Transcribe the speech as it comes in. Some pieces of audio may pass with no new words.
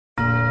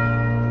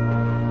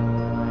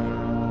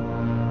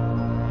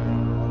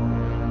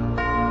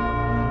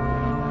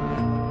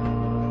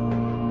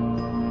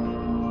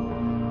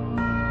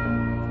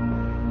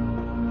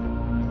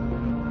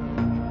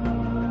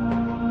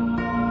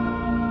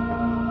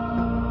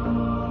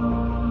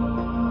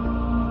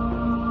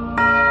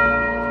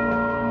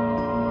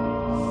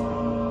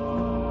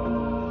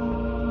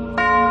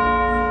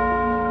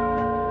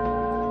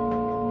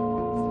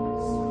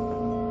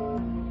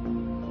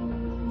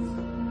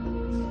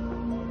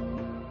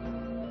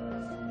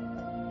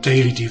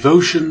Daily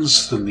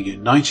Devotions from the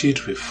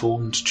United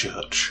Reformed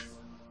Church.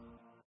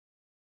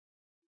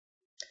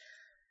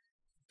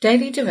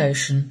 Daily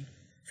Devotion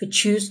for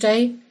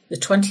Tuesday, the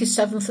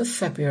 27th of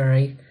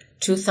February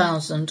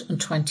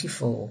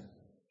 2024.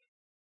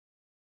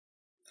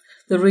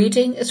 The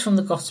reading is from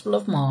the Gospel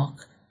of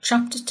Mark,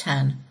 chapter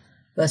 10,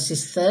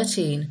 verses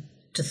 13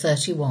 to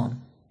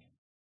 31.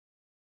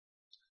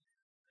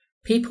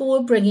 People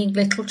were bringing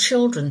little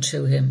children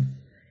to him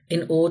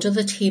in order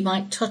that he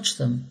might touch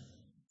them,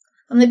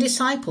 and the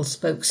disciples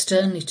spoke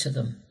sternly to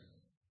them.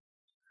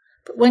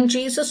 But when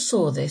Jesus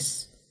saw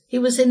this, he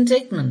was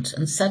indignant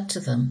and said to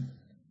them,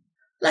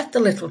 "Let the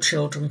little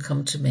children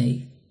come to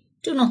me.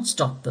 Do not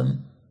stop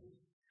them,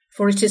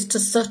 for it is to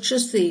such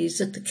as these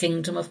that the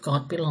kingdom of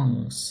God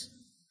belongs.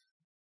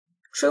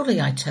 Truly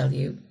I tell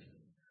you,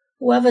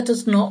 whoever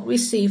does not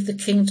receive the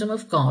kingdom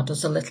of God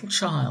as a little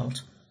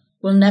child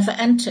will never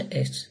enter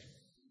it."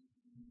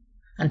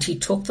 And he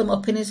took them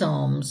up in his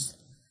arms,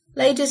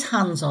 laid his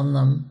hands on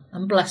them,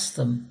 and blessed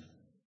them.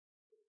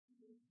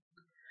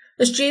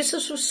 As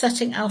Jesus was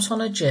setting out on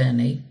a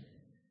journey,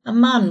 a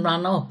man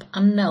ran up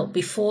and knelt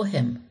before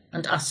him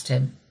and asked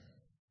him,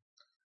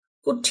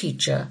 "Good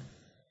teacher,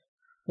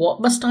 what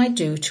must I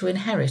do to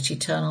inherit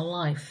eternal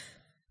life?"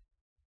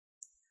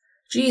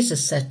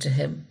 Jesus said to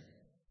him,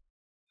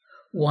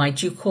 "Why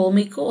do you call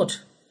me good?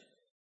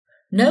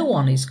 No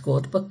one is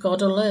good but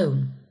God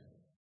alone.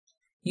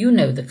 You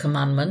know the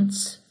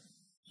commandments.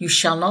 You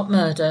shall not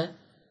murder.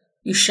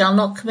 You shall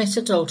not commit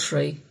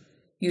adultery.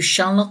 You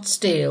shall not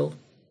steal.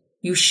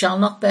 You shall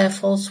not bear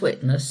false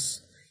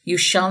witness. You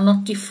shall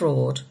not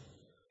defraud.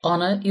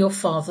 Honor your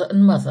father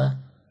and mother."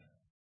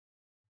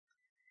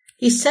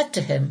 He said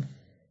to him,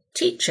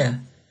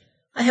 "Teacher,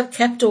 I have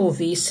kept all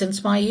these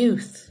since my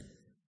youth."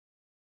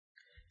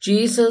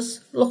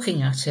 Jesus,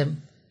 looking at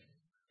him,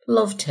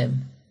 loved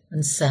him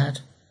and said,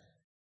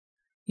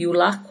 "You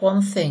lack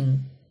one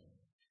thing.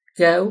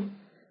 Go,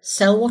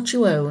 sell what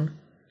you own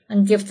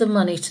and give the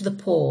money to the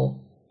poor,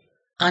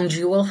 and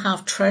you will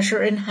have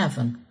treasure in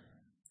heaven.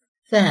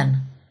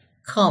 Then,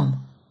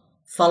 come,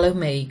 follow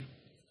me."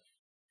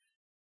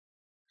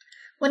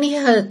 When he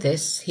heard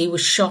this, he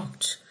was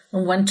shocked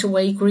and went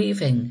away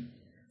grieving,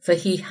 for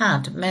he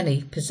had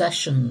many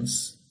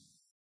possessions.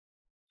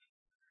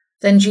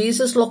 Then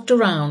Jesus looked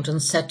around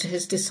and said to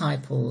his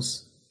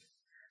disciples,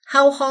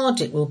 "How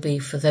hard it will be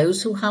for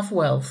those who have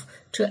wealth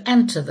to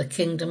enter the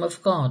kingdom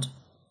of God."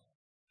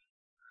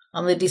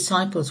 And the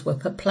disciples were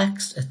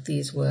perplexed at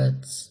these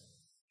words.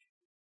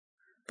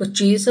 But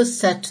Jesus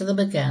said to them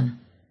again,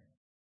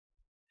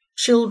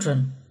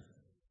 "Children,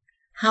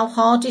 how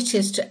hard it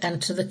is to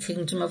enter the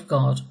kingdom of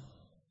God.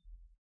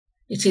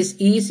 It is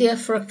easier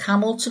for a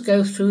camel to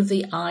go through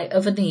the eye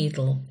of a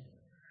needle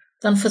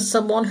than for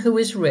someone who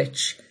is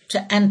rich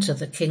to enter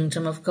the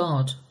kingdom of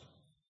God."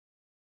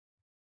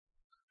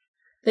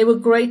 They were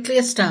greatly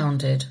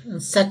astounded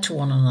and said to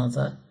one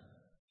another,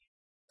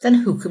 "Then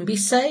who can be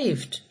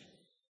saved?"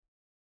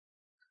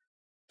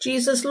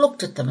 Jesus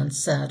looked at them and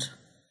said,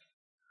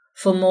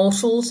 "For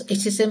mortals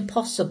it is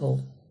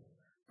impossible,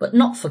 but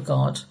not for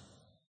God.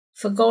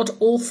 For God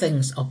all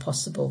things are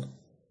possible."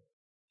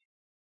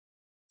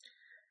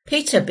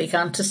 Peter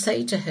began to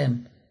say to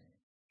him,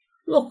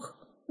 "Look,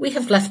 we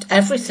have left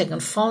everything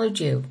and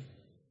followed you."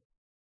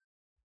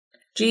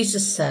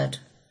 Jesus said,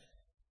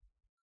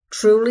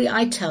 "Truly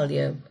I tell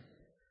you,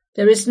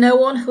 there is no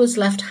one who has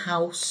left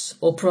house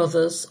or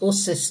brothers or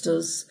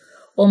sisters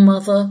or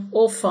mother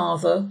or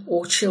father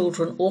or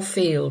children or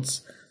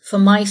fields for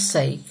my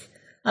sake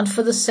and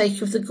for the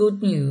sake of the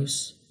good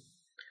news,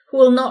 who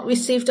will not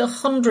receive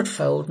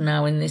 100-fold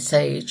now in this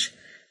age,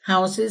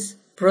 houses,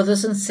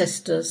 brothers and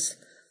sisters,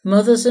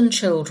 mothers and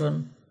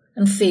children,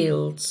 and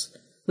fields,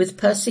 with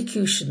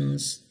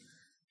persecutions,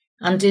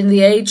 and in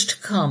the age to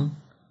come,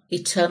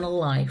 eternal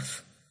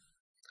life.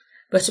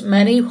 But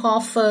many who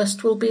are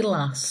first will be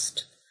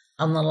last,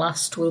 and the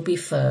last will be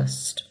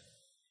first."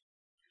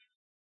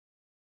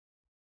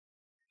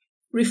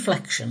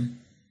 Reflection.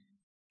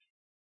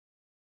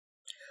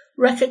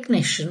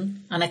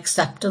 Recognition and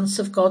acceptance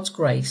of God's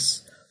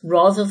grace,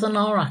 rather than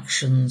our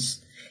actions,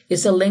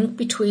 is a link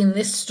between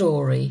this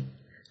story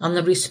and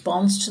the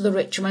response to the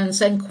rich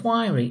man's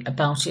inquiry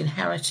about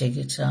inheriting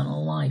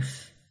eternal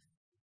life.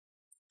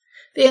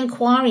 The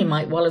inquiry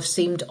might well have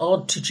seemed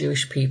odd to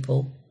Jewish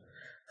people,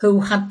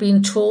 who had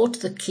been taught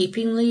that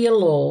keeping the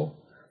law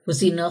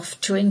was enough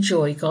to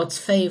enjoy God's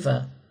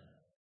favour.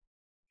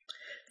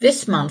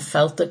 This man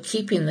felt that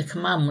keeping the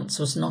commandments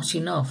was not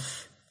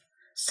enough.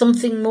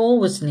 Something more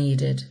was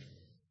needed.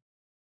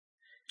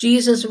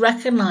 Jesus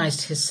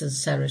recognized his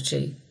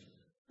sincerity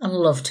and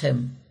loved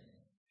him.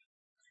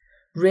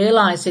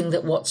 Realizing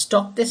that what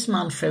stopped this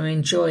man from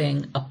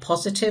enjoying a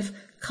positive,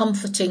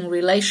 comforting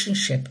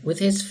relationship with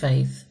his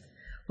faith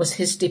was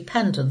his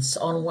dependence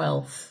on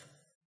wealth.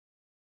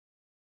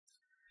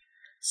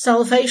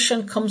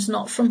 Salvation comes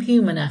not from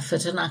human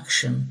effort and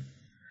action,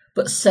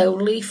 but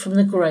solely from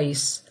the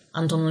grace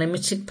and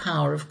unlimited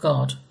power of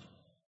God.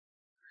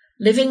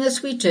 Living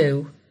as we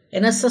do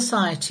in a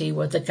society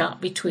where the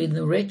gap between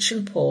the rich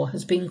and poor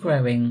has been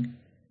growing,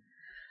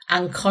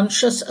 and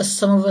conscious as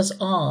some of us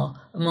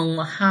are among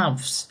the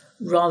haves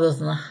rather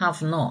than the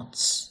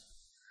have-nots,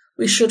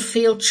 we should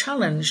feel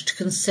challenged to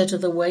consider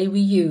the way we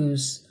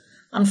use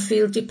and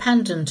feel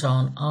dependent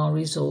on our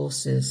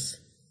resources.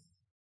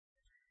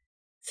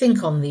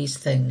 Think on these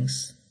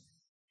things.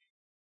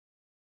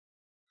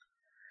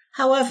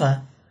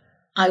 However,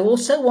 I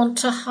also want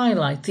to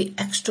highlight the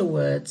extra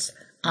words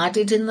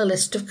added in the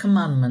list of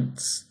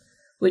commandments,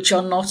 which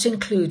are not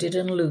included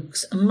in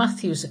Luke's and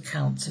Matthew's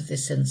accounts of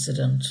this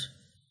incident.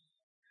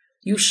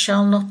 You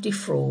shall not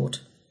defraud.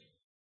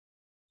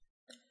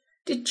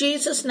 Did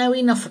Jesus know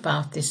enough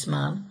about this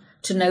man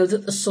to know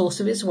that the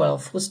source of his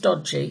wealth was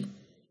dodgy?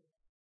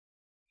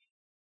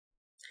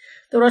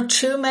 There are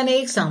too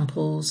many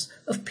examples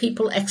of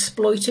people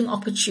exploiting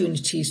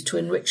opportunities to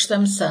enrich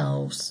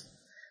themselves,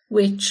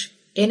 which,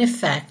 in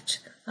effect,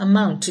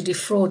 amount to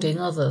defrauding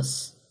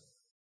others,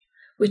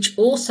 which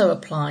also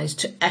applies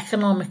to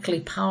economically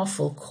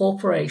powerful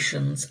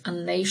corporations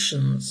and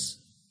nations.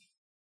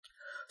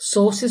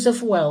 Sources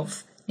of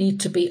wealth need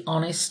to be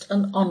honest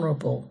and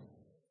honourable.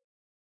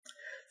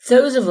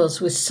 Those of us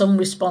with some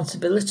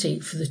responsibility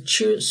for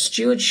the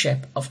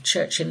stewardship of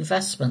church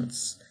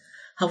investments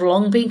have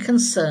long been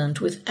concerned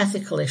with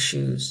ethical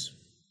issues,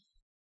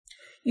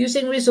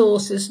 using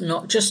resources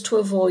not just to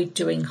avoid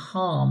doing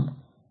harm,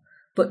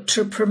 but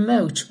to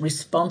promote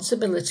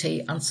responsibility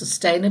and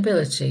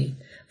sustainability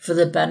for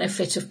the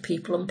benefit of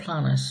people and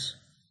planet,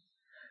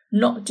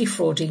 not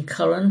defrauding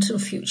current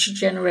and future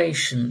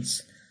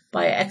generations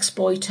by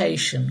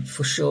exploitation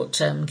for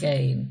short-term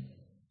gain.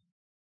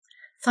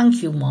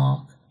 Thank you,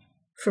 Mark,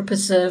 for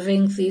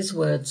preserving these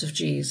words of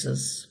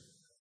Jesus.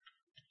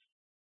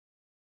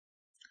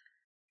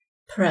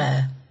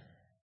 Prayer.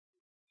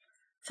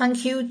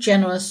 Thank you,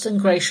 generous and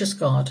gracious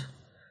God,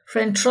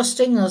 for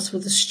entrusting us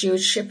with the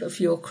stewardship of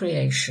your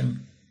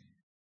creation.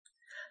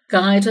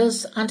 Guide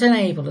us and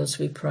enable us,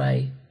 we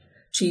pray,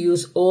 to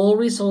use all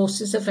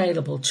resources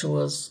available to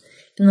us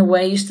in the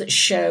ways that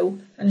show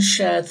and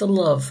share the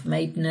love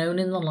made known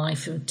in the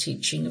life and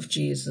teaching of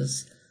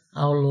Jesus,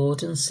 our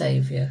Lord and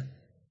Saviour.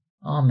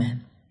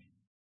 Amen.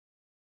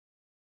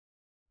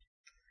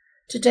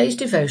 Today's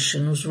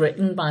devotion was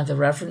written by the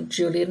Reverend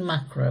Julian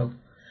Macro,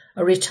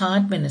 a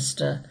retired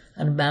minister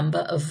and member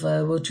of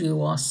Verwood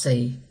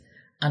URC,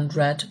 and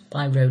read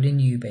by Rowley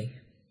Newby.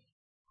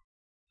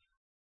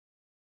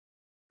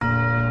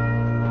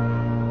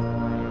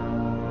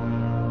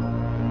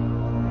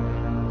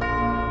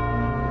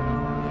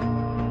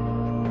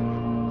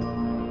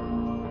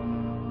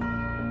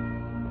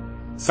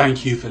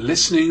 Thank you for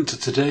listening to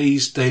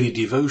today's daily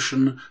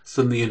devotion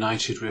from the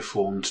United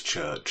Reformed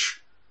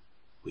Church.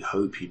 We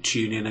hope you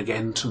tune in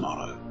again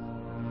tomorrow.